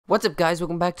What's up, guys?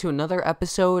 Welcome back to another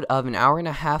episode of an hour and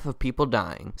a half of people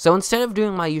dying. So instead of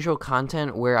doing my usual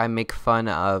content where I make fun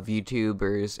of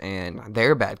YouTubers and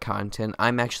their bad content,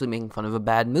 I'm actually making fun of a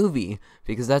bad movie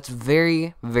because that's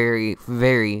very, very,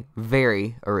 very,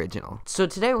 very original. So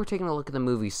today we're taking a look at the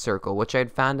movie Circle, which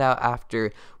I'd found out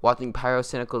after watching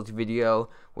Pyrocynical's video,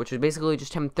 which was basically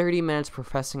just him 30 minutes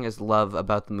professing his love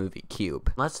about the movie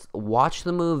Cube. Let's watch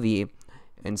the movie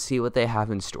and see what they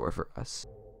have in store for us.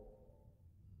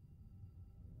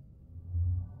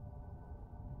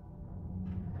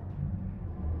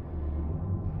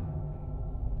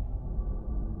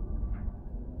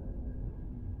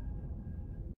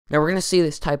 Now, we're going to see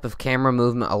this type of camera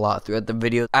movement a lot throughout the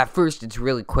video. At first, it's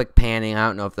really quick panning. I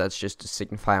don't know if that's just to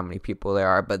signify how many people there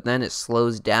are, but then it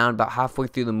slows down about halfway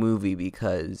through the movie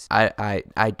because I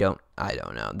don't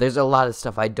know. There's a lot of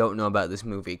stuff I don't know about this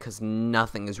movie because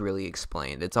nothing is really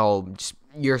explained. It's all just,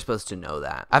 you're supposed to know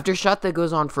that. After a shot that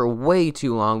goes on for way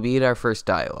too long, we get our first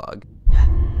dialogue.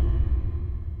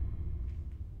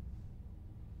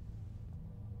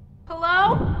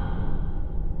 Hello?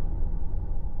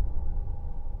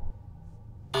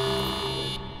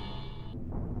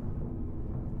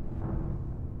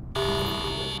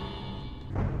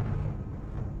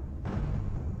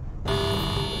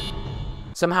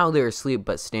 Somehow they're asleep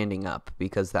but standing up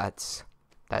because that's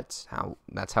how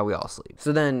we all sleep.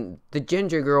 So then the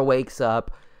ginger girl wakes up.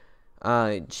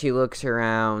 She looks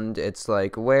around. It's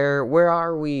like, where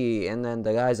are we? And then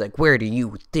the guy's like, where do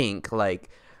you think? Like,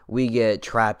 we get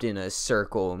trapped in a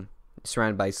circle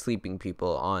surrounded by sleeping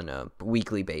people on a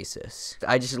weekly basis.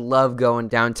 I just love going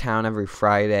downtown every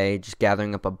Friday, just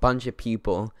gathering up a bunch of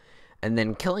people and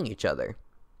then killing each other.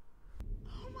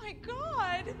 Oh my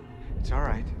god! It's all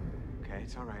right.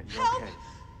 It's all right. You're Help! okay.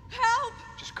 Help!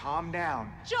 Just calm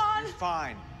down. John! You're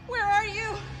fine. Where are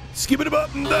you? Skip it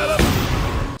up and that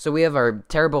up. So we have our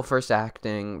terrible first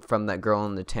acting from that girl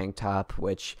in the tank top,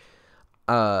 which,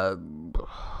 no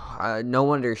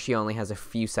wonder she only has a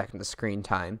few seconds of screen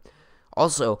time.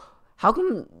 Also, how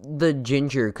come the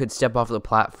ginger could step off the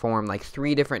platform like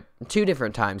two different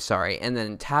times, and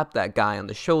then tap that guy on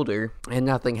the shoulder and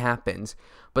nothing happens?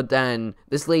 But then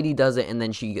this lady does it and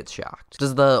then she gets shocked.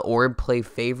 Does the orb play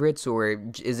favorites or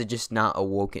is it just not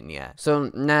awoken yet?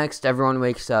 So next, everyone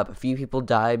wakes up. A few people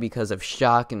die because of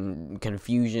shock and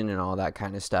confusion and all that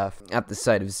kind of stuff at the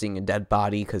sight of seeing a dead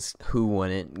body, because who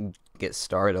wouldn't get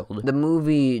startled? The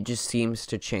movie just seems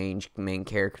to change main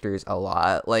characters a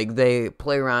lot. Like, they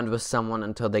play around with someone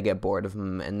until they get bored of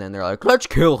him and then they're like, let's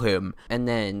kill him, and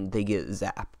then they get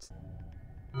zapped.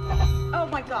 Oh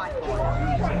my god.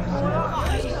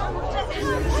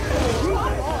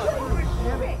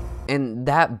 And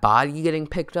that body getting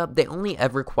picked up, they only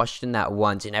ever question that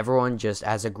once, and everyone just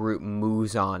as a group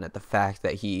moves on at the fact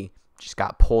that he just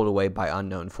got pulled away by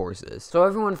unknown forces. So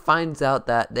everyone finds out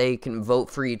that they can vote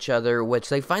for each other, which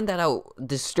they find that out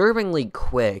disturbingly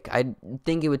quick. I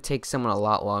think it would take someone a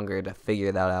lot longer to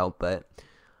figure that out, but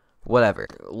whatever.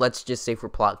 Let's just say for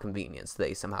plot convenience,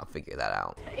 they somehow figure that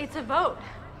out. It's a vote.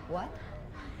 What?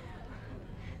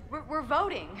 We're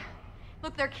voting.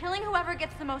 Look, they're killing whoever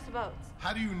gets the most votes.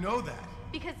 How do you know that?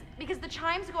 Because the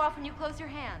chimes go off when you close your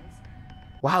hands.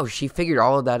 Wow, she figured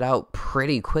all of that out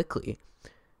pretty quickly.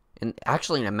 And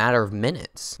actually in a matter of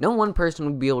minutes. No one person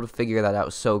would be able to figure that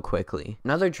out so quickly.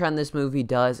 Another trend this movie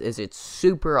does is it's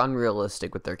super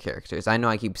unrealistic with their characters. I know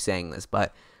I keep saying this,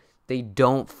 but they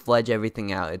don't fledge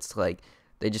everything out. It's like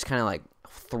they just kind of like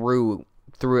threw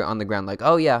it on the ground like,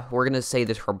 oh yeah, we're gonna say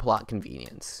this for plot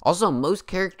convenience. Also, most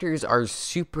characters are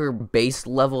super base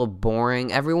level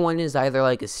boring. Everyone is either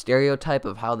like a stereotype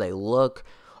of how they look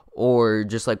or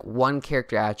just like one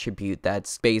character attribute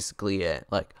that's basically it.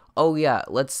 Like, oh yeah,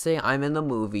 let's say I'm in the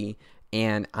movie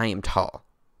and I am tall.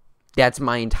 That's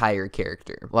my entire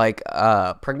character. Like,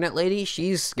 pregnant lady,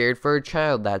 she's scared for her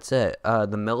child, that's it.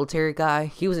 The military guy,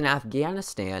 he was in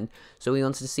Afghanistan, so he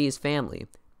wants to see his family.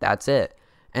 That's it.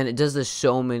 And it does this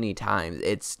so many times.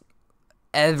 It's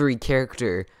every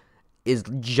character is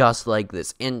just like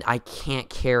this. And I can't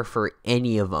care for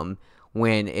any of them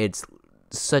when it's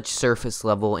such surface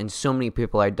level and so many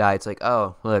people die. It's like,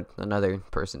 oh, look, another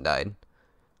person died.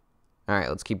 Alright,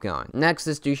 let's keep going. Next,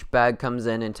 this douchebag comes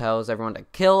in and tells everyone to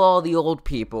kill all the old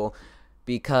people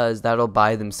because that'll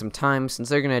buy them some time since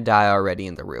they're gonna die already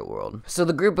in the real world. So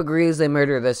the group agrees, they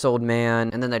murder this old man,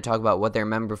 and then they talk about what they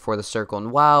remember before the circle,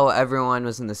 and wow, everyone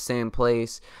was in the same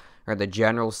place, or the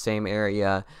general same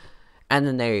area, and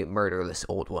then they murder this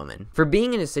old woman. For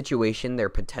being in a situation they're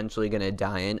potentially gonna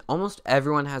die in, almost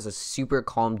everyone has a super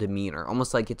calm demeanor,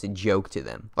 almost like it's a joke to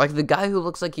them. Like the guy who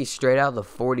looks like he's straight out of the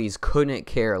 40s couldn't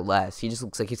care less. He just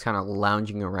looks like he's kind of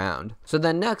lounging around. So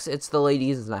then next, it's the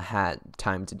ladies in the hat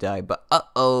time to die, but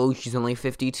uh-oh, she's only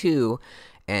 52,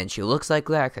 and she looks like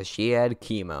that because she had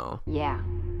chemo. Yeah,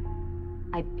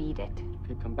 I beat it.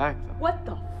 Could come back though. What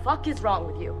the fuck is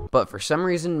wrong with you? But for some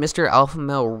reason, Mr. Alpha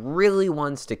Male really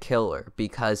wants to kill her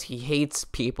because he hates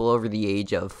people over the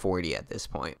age of 40 at this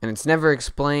point. And it's never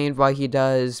explained why he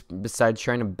does, besides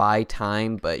trying to buy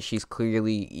time, but she's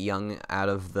clearly young out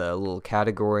of the little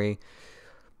category.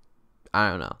 I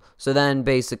don't know. So then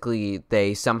basically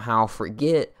they somehow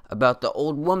forget about the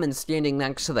old woman standing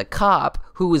next to the cop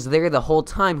who was there the whole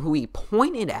time, who he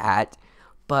pointed at,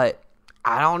 but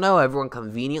I don't know, everyone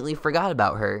conveniently forgot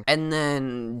about her. And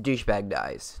then douchebag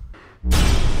dies.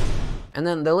 And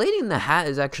then the lady in the hat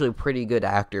is actually a pretty good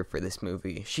actor for this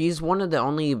movie. She's one of the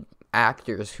only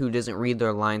actors who doesn't read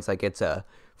their lines like it's a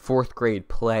 4th grade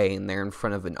play and they're in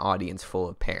front of an audience full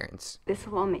of parents. This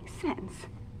will all make sense.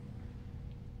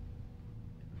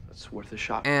 That's worth a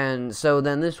shot. And so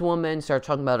then this woman starts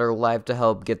talking about her life to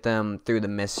help get them through the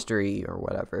mystery or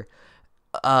whatever.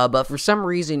 But for some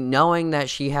reason, knowing that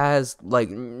she has,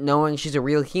 knowing she's a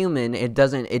real human, it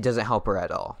doesn't help her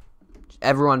at all.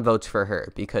 Everyone votes for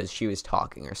her because she was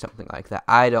talking or something like that.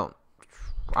 I don't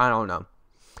know.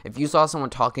 If you saw someone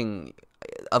talking,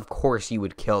 of course you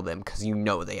would kill them because you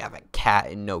know they have a cat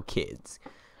and no kids.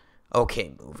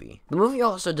 Okay, movie. The movie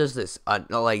also does this,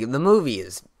 the movie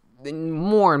is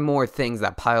more and more things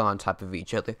that pile on top of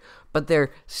each other, but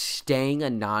their staying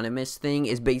anonymous thing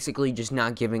is basically just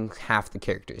not giving half the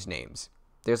characters' names.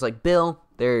 There's Bill,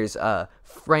 there's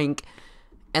Frank,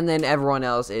 and then everyone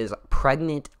else is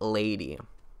pregnant lady.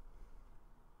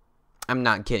 I'm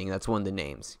not kidding, that's one of the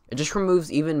names. It just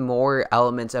removes even more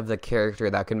elements of the character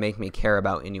that could make me care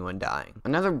about anyone dying.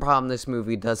 Another problem this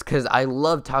movie does, because I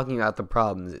love talking about the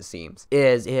problems it seems,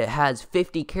 is it has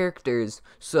 50 characters,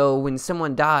 so when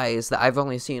someone dies that I've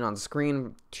only seen on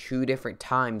screen 2 different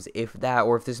times, if that,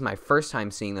 or if this is my first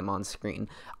time seeing them on screen,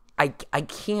 I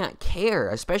can't care,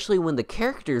 especially when the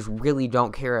characters really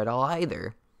don't care at all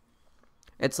either.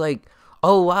 It's like,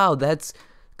 oh wow, that's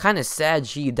kind of sad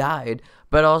she died,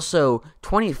 but also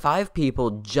 25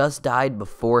 people just died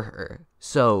before her,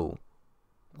 so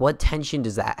what tension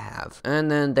does that have? And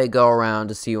then they go around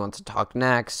to see who wants to talk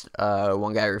next.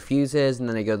 One guy refuses, and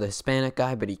then they go to the Hispanic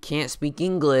guy, but he can't speak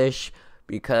English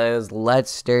because let's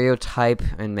stereotype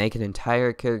and make an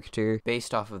entire character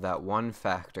based off of that one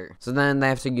factor. So then they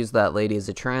have to use that lady as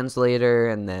a translator,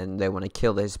 and then they want to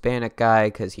kill the Hispanic guy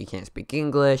because he can't speak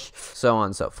English, so on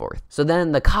and so forth. So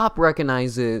then the cop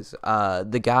recognizes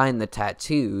the guy in the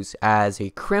tattoos as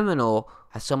a criminal,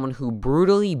 as someone who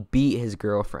brutally beat his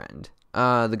girlfriend.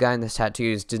 The guy in the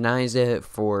tattoos denies it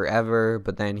forever,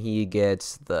 but then he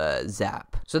gets the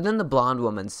zap. So then the blonde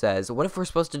woman says, what if we're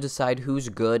supposed to decide who's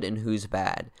good and who's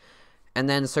bad? And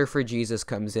then Surfer Jesus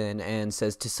comes in and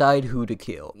says, decide who to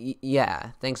kill.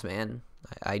 Yeah, thanks man.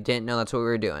 I didn't know that's what we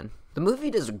were doing. The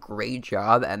movie does a great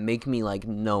job at making me like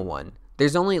no one.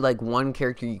 There's only one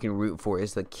character you can root for,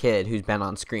 is the kid who's been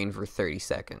on screen for 30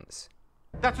 seconds.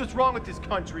 That's what's wrong with this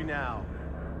country now.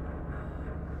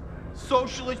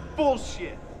 Socialist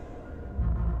bullshit.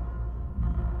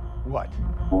 What?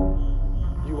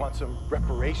 You want some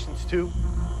reparations too?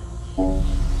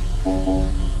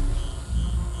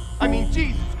 I mean,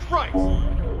 Jesus Christ!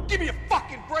 Give me a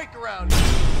fucking break around here!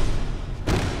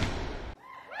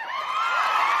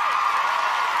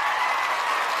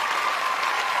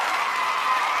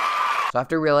 So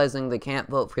after realizing they can't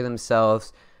vote for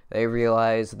themselves, they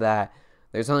realize that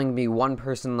there's only going to be one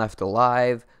person left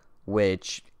alive,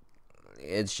 which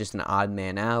it's just an odd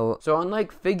man out. So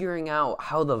unlike figuring out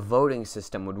how the voting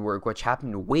system would work, which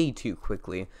happened way too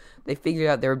quickly, they figured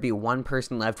out there would be one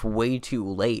person left way too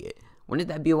late. Wouldn't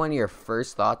that be one of your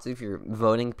first thoughts if you're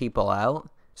voting people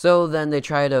out? So then they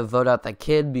try to vote out the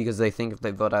kid because they think if they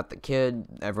vote out the kid,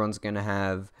 everyone's going to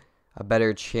have a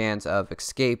better chance of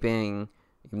escaping.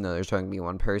 Even though there's only going to be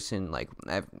one person,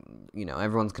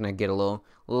 everyone's going to get a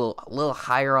little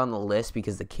higher on the list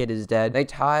because the kid is dead. They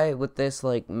tie with this,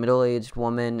 middle-aged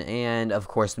woman, and, of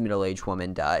course, the middle-aged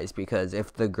woman dies because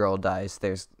if the girl dies,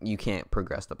 you can't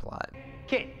progress the plot.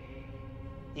 Kid,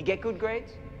 you get good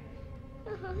grades?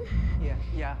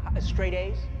 Yeah, straight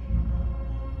A's?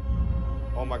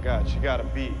 Oh my god, she got a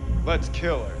beat. Let's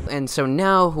kill her. And so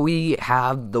now we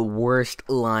have the worst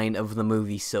line of the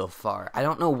movie so far. I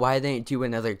don't know why they didn't do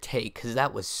another take, because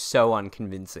that was so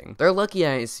unconvincing. They're lucky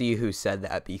I didn't see who said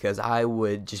that, because I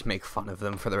would just make fun of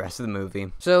them for the rest of the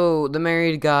movie. So the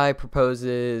married guy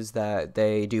proposes that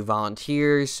they do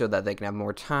volunteers so that they can have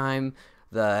more time.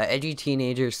 The edgy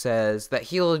teenager says that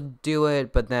he'll do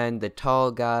it, but then the tall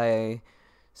guy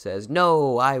says,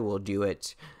 no, I will do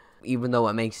it. Even though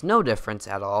it makes no difference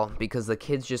at all, because the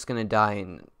kid's just gonna die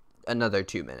in another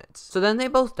 2 minutes. So then they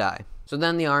both die. So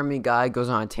then the army guy goes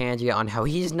on a tangent on how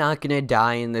he's not gonna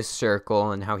die in this circle,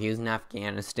 and how he was in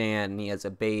Afghanistan, and he has a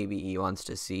baby he wants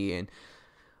to see, and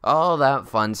all that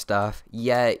fun stuff.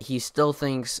 Yet he still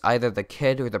thinks either the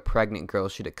kid or the pregnant girl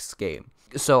should escape.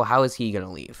 So how is he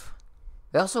gonna leave?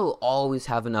 They also always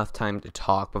have enough time to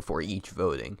talk before each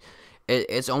voting.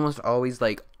 It's almost always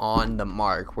like on the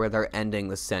mark where they're ending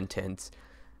the sentence.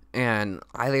 And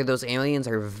either those aliens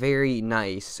are very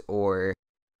nice or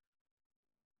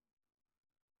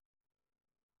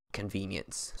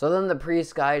convenience. So then the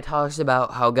priest guy talks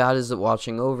about how God is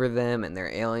watching over them and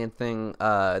their alien thing.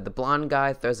 The blonde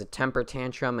guy throws a temper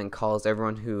tantrum and calls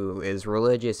everyone who is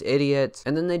religious idiots.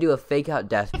 And then they do a fake out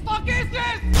death. What the fuck is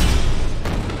this?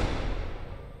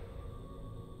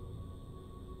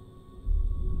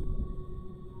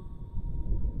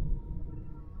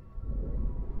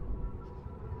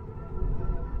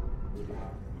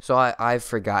 So I've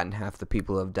forgotten half the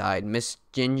people who have died. Miss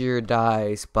Ginger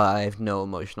dies, but I have no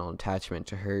emotional attachment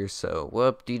to her, so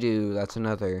whoop-de-doo, that's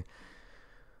another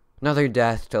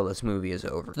death till this movie is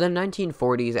over. The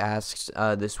 1940s asks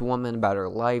this woman about her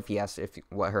life. He asks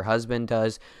what her husband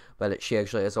does, but she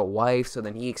actually has a wife, so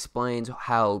then he explains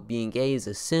how being gay is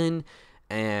a sin,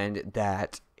 and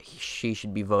that she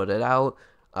should be voted out.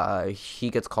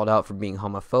 He gets called out for being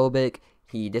homophobic.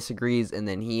 He disagrees, and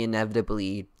then he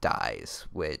inevitably dies,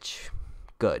 which,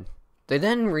 good. They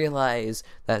then realize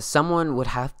that someone would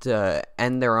have to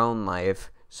end their own life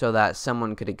so that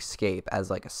someone could escape as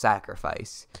like a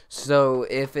sacrifice. So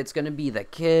if it's going to be the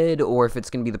kid or if it's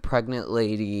going to be the pregnant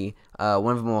lady,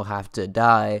 one of them will have to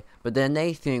die. But then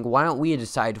they think, why don't we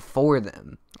decide for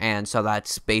them? And so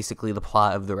that's basically the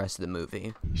plot of the rest of the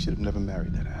movie. You should have never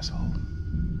married that asshole.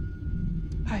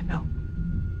 I know.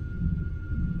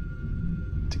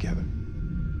 Together.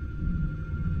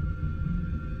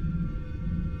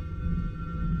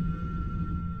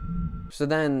 So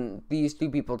then these two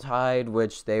people tied,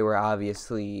 which they were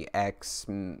obviously that's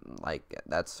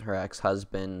her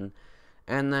ex-husband.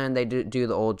 And then they do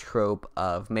the old trope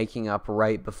of making up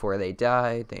right before they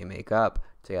die. They make up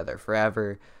together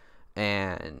forever,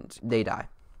 and they die.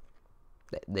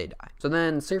 They die. So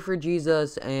then Surfer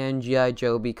Jesus and G.I.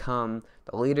 Joe become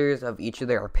the leaders of each of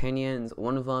their opinions.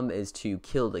 One of them is to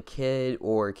kill the kid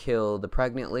or kill the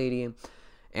pregnant lady,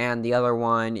 and the other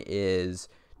one is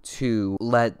to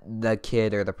let the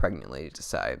kid or the pregnant lady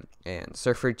decide. And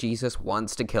Surfer Jesus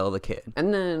wants to kill the kid.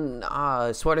 And then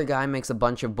Sweater Guy makes a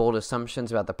bunch of bold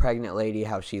assumptions about the pregnant lady,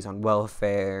 how she's on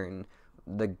welfare, and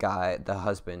the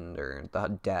husband or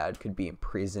the dad could be in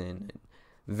prison, and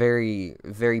very,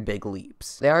 very big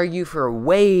leaps. They argue for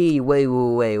way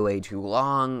too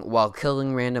long while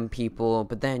killing random people,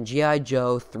 but then G.I.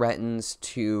 Joe threatens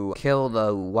to kill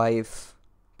the wife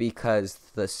because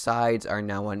the sides are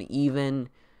now uneven,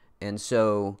 and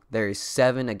so there's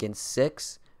 7 against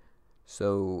 6,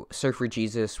 so Surfer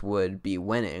Jesus would be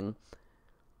winning.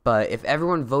 But if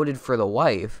everyone voted for the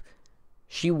wife,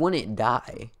 she wouldn't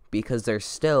die because there's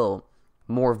still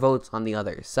more votes on the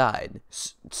other side.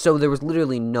 So there was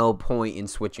literally no point in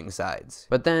switching sides.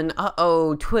 But then,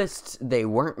 twist, they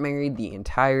weren't married the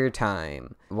entire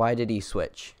time. Why did he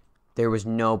switch? There was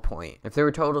no point. If they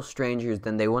were total strangers,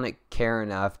 then they wouldn't care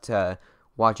enough to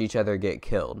watch each other get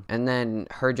killed. And then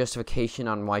her justification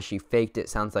on why she faked it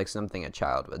sounds like something a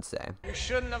child would say. You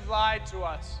shouldn't have lied to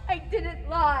us. I didn't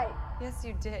lie. Yes,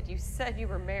 you did. You said you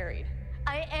were married.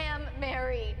 I am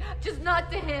married, just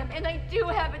not to him, and I do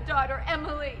have a daughter,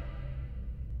 Emily.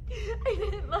 I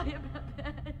didn't lie about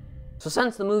that. So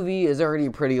since the movie is already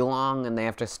pretty long and they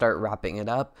have to start wrapping it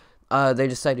up, they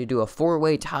decide to do a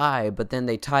 4-way tie, but then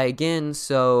they tie again,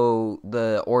 so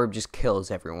the orb just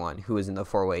kills everyone who is in the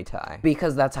 4-way tie.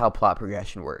 Because that's how plot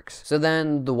progression works. So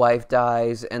then the wife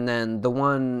dies, and then the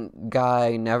one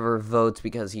guy never votes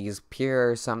because he's pure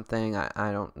or something.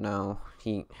 I don't know.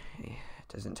 He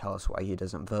doesn't tell us why he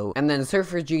doesn't vote. And then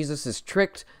Surfer Jesus is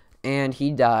tricked, and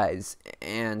he dies.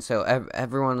 And so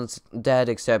everyone's dead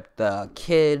except the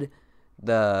kid,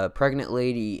 the pregnant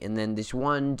lady, and then this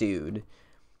one dude.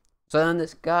 So then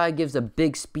this guy gives a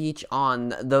big speech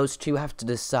on those two have to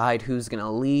decide who's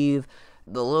gonna leave.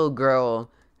 The little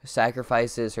girl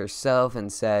sacrifices herself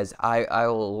and says, I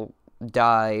will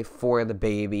die for the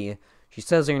baby. She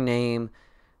says her name.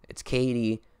 It's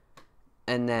Katie.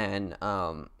 And then,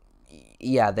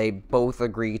 yeah, they both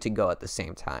agree to go at the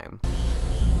same time.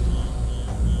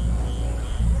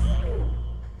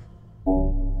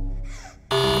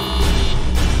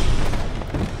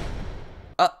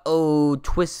 Uh-oh,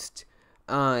 twist.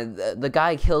 The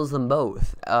guy kills them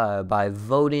both by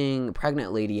voting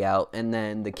pregnant lady out, and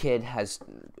then the kid has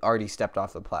already stepped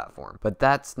off the platform. But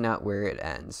that's not where it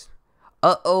ends.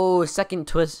 Uh-oh, second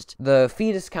twist. The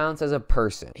fetus counts as a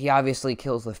person. He obviously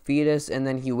kills the fetus, and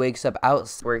then he wakes up out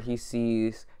where he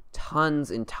sees tons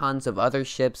and tons of other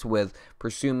ships with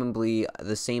presumably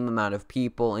the same amount of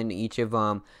people in each of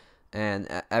them. And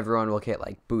everyone will get,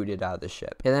 like, booted out of the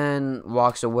ship. He then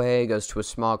walks away, goes to a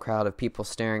small crowd of people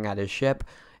staring at his ship.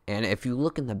 And if you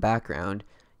look in the background,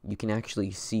 you can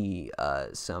actually see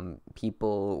some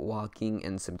people walking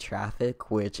and some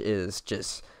traffic, which is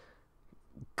just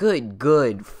good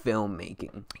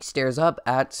filmmaking. He stares up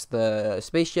at the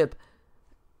spaceship,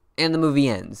 and the movie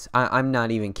ends. I'm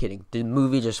not even kidding. The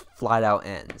movie just flat out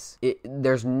ends.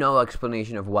 There's no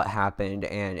explanation of what happened,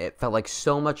 and it felt like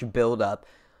so much build-up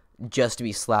just to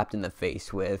be slapped in the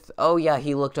face with, oh yeah,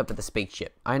 he looked up at the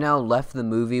spaceship. I now left the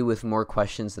movie with more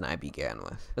questions than I began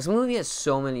with. This movie has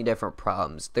so many different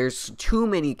problems. There's too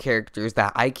many characters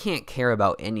that I can't care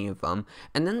about any of them,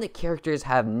 and then the characters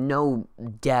have no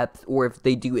depth, or if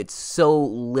they do, it's so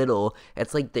little.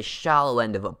 It's like the shallow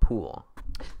end of a pool.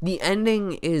 The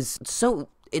ending is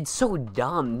it's so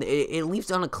dumb. It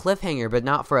leaves on a cliffhanger, but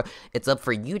not for a, it's up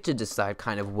for you to decide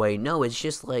kind of way. No, it's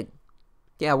just like,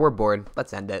 yeah, we're bored.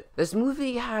 Let's end it. This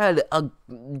movie had a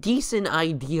decent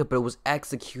idea, but it was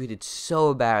executed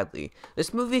so badly.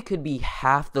 This movie could be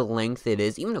half the length it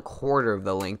is, even a quarter of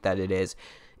the length that it is.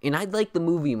 And I'd like the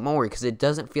movie more because it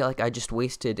doesn't feel like I just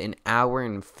wasted an hour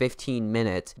and 15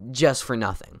 minutes just for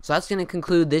nothing. So that's going to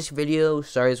conclude this video.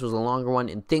 Sorry this was a longer one,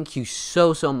 and thank you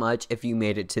so much if you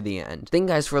made it to the end. Thank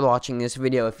you guys for watching this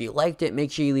video. If you liked it,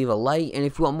 make sure you leave a like, and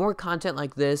if you want more content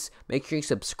like this, make sure you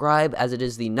subscribe, as it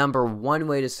is the #1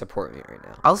 way to support me right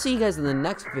now. I'll see you guys in the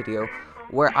next video,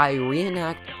 where I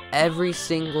reenact every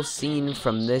single scene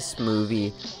from this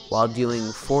movie while doing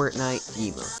Fortnite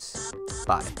emotes.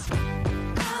 Bye.